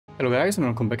Hello guys and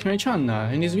welcome back to my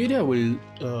channel. In this video I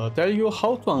will tell you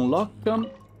how to unlock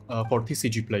for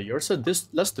TCG players this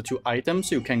last two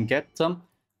items you can get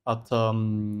at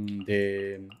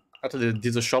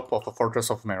this shop of Fortress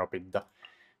of Meropid.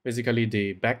 Basically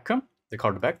the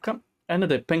card back, and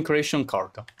the pen creation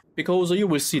card. Because you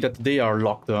will see that they are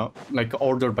locked, like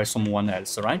ordered by someone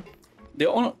else, right?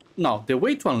 Now, the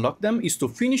way to unlock them is to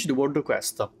finish the world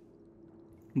quest,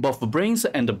 both Brains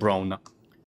and Brawn.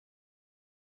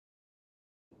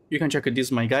 You can check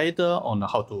this my guide on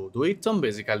how to do it.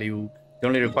 Basically, the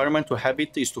only requirement to have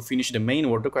it is to finish the main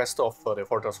world quest of the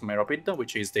Fortress of Meropid,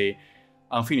 which is the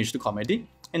Unfinished Comedy,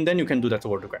 and then you can do that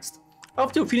world quest.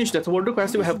 After you finish that world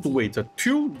quest, you have to wait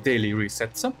 2 daily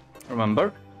resets.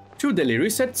 Remember, 2 daily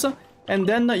resets, and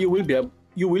then you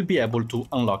will be able to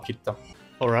unlock it.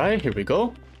 Alright, here we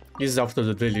go. This is after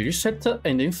the daily reset,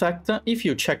 and in fact, if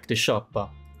you check the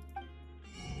shop,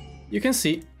 you can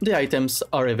see the items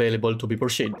are available to be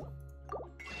purchased.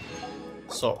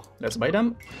 So, let's buy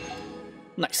them.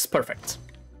 Nice, perfect.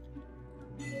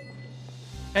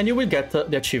 And you will get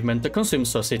the achievement Consume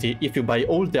Society if you buy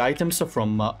all the items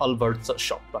from Albert's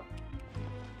shop.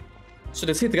 So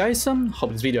that's it guys,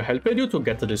 hope this video helped you to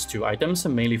get these 2 items,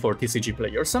 mainly for TCG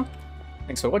players.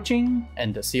 Thanks for watching,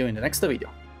 and see you in the next video.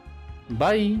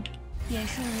 Bye!